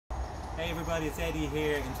Hey everybody, it's Eddie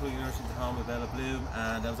here in Tully Nursery, the home of Ella Bloom,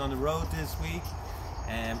 and I was on the road this week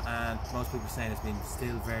and most people are saying it's been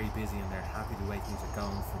still very busy and they're happy the way things are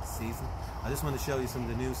going for the season. I just want to show you some of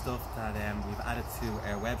the new stuff that we've added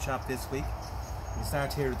to our web shop this week. We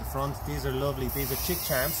start here at the front. These are lovely, these are chick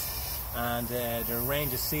charms, and they're a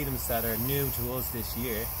range of sedums that are new to us this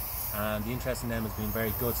year, and the interest in them has been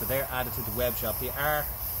very good, so they're added to the web shop. They are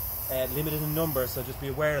limited in number, so just be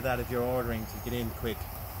aware of that if you're ordering to get in quick.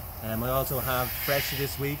 I also have freshly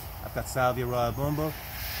this week, I've got Salvia Royal Bumble,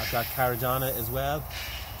 I've got Caradonna as well,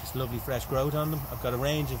 just lovely fresh growth on them. I've got a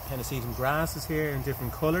range of Pennisetum grasses here in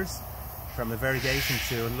different colours, from a variegation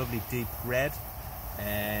to a lovely deep red.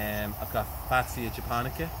 I've got Fatsia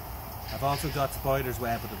japonica. I've also got Spider's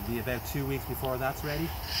Web, but it'll be about 2 weeks before that's ready,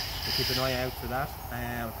 so keep an eye out for that.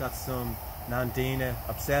 I've got some Nandina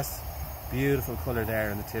Obsessed, beautiful colour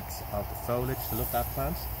there in the tips of the foliage, so love that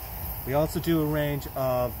plant. We also do a range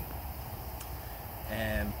of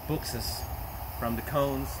buxus, from the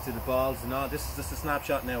cones to the balls and all. This is just a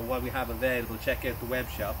snapshot now of what we have available. Check out the web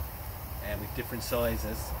shop with different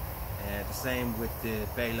sizes. The same with the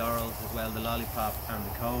bay laurels as well, the lollipop and the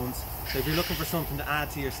cones. So if you're looking for something to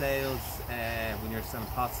add to your sales when you're selling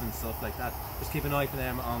pots and stuff like that, just keep an eye for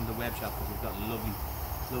them on the web shop, because we've got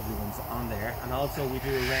lovely ones on there. And also we do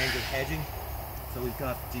a range of hedging. So we've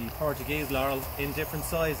got the Portuguese laurel in different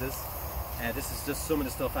sizes. This is just some of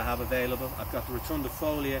the stuff I have available. I've got the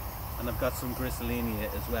rotundifolia and I've got some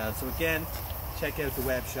Gristolinia as well. So again, check out the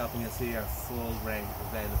web shop and you'll see our full range of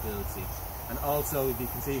availability. And also, if you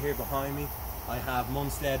can see here behind me, I have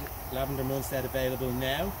Munstead, Lavender Munstead available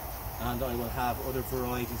now, and I will have other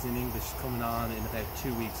varieties in English coming on in about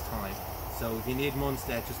 2 weeks time. So if you need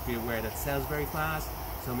Munstead, just be aware that it sells very fast,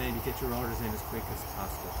 so maybe get your orders in as quick as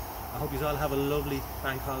possible. I hope you all have a lovely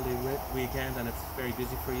bank holiday weekend, and it's very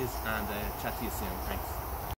busy for you, and chat to you soon. Thanks.